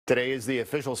Today is the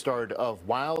official start of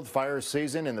wildfire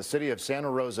season in the city of Santa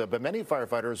Rosa, but many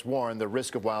firefighters warn the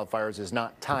risk of wildfires is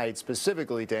not tied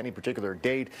specifically to any particular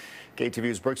date.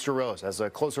 KTVU's Brooks Rose has a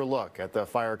closer look at the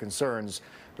fire concerns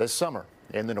this summer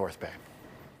in the North Bay.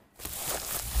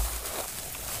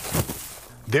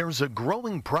 There's a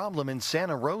growing problem in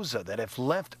Santa Rosa that, if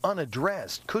left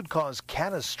unaddressed, could cause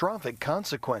catastrophic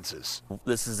consequences.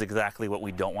 This is exactly what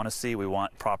we don't want to see. We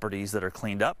want properties that are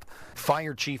cleaned up.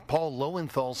 Fire Chief Paul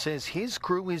Lowenthal says his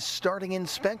crew is starting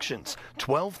inspections,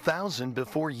 12,000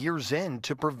 before year's end,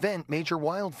 to prevent major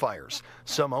wildfires.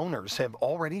 Some owners have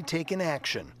already taken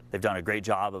action. They've done a great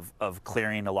job of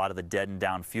clearing a lot of the dead and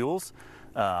down fuels.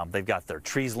 They've got their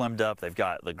trees limbed up. They've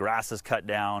got the grasses cut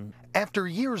down. After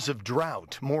years of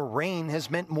drought, more rain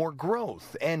has meant more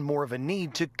growth and more of a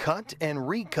need to cut and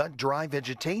recut dry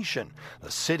vegetation. The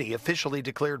city officially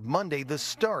declared Monday the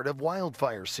start of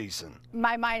wildfire season.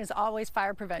 My mind is always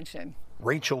fire prevention.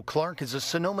 Rachel Clark is a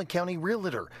Sonoma County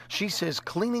realtor. She says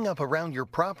cleaning up around your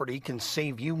property can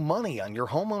save you money on your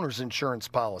homeowner's insurance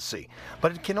policy,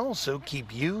 but it can also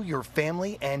keep you, your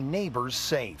family, and neighbors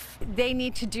safe. They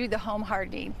need to do the home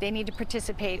hardening. They need to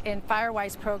participate in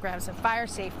fire-wise programs and fire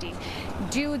safety,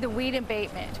 do the weed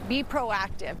abatement, be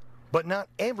proactive. But not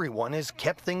everyone has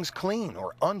kept things clean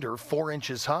or under 4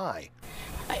 inches high.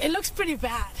 It looks pretty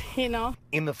bad, you know.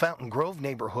 In the Fountain Grove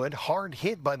neighborhood, hard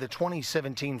hit by the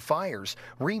 2017 fires,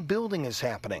 rebuilding is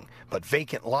happening. But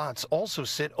vacant lots also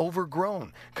sit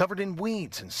overgrown, covered in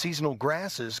weeds and seasonal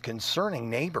grasses, concerning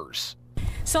neighbors.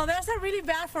 So those are really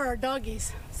bad for our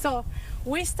doggies. So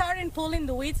we started pulling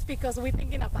the weeds because we're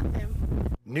thinking about them.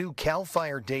 New CAL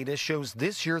FIRE data shows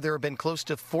this year there have been close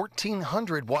to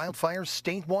 1,400 wildfires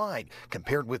statewide,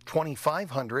 compared with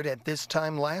 2,500 at this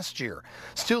time last year.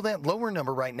 Still, that lower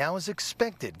number right now is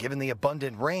expected given the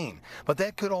abundant rain, but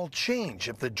that could all change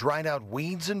if the dried out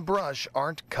weeds and brush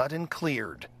aren't cut and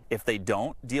cleared. If they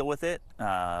don't deal with it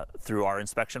through our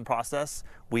inspection process,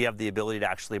 we have the ability to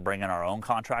actually bring in our own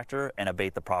contractor and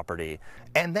abate the property.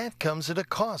 And that comes at a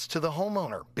cost to the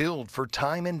homeowner, billed for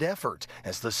time and effort,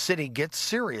 as the city gets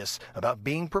serious about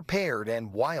being prepared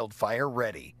and wildfire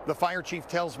ready. The fire chief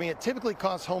tells me it typically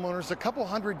costs homeowners a couple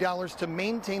 $100s to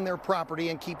maintain their property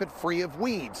and keep it free of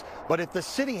weeds. But if the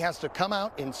city has to come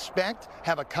out, inspect,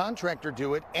 have a contractor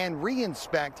do it, and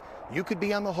re-inspect, you could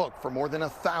be on the hook for more than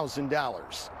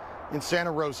 $1,000. In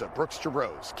Santa Rosa, Brooks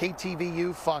Rose,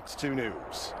 KTVU, Fox 2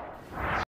 News.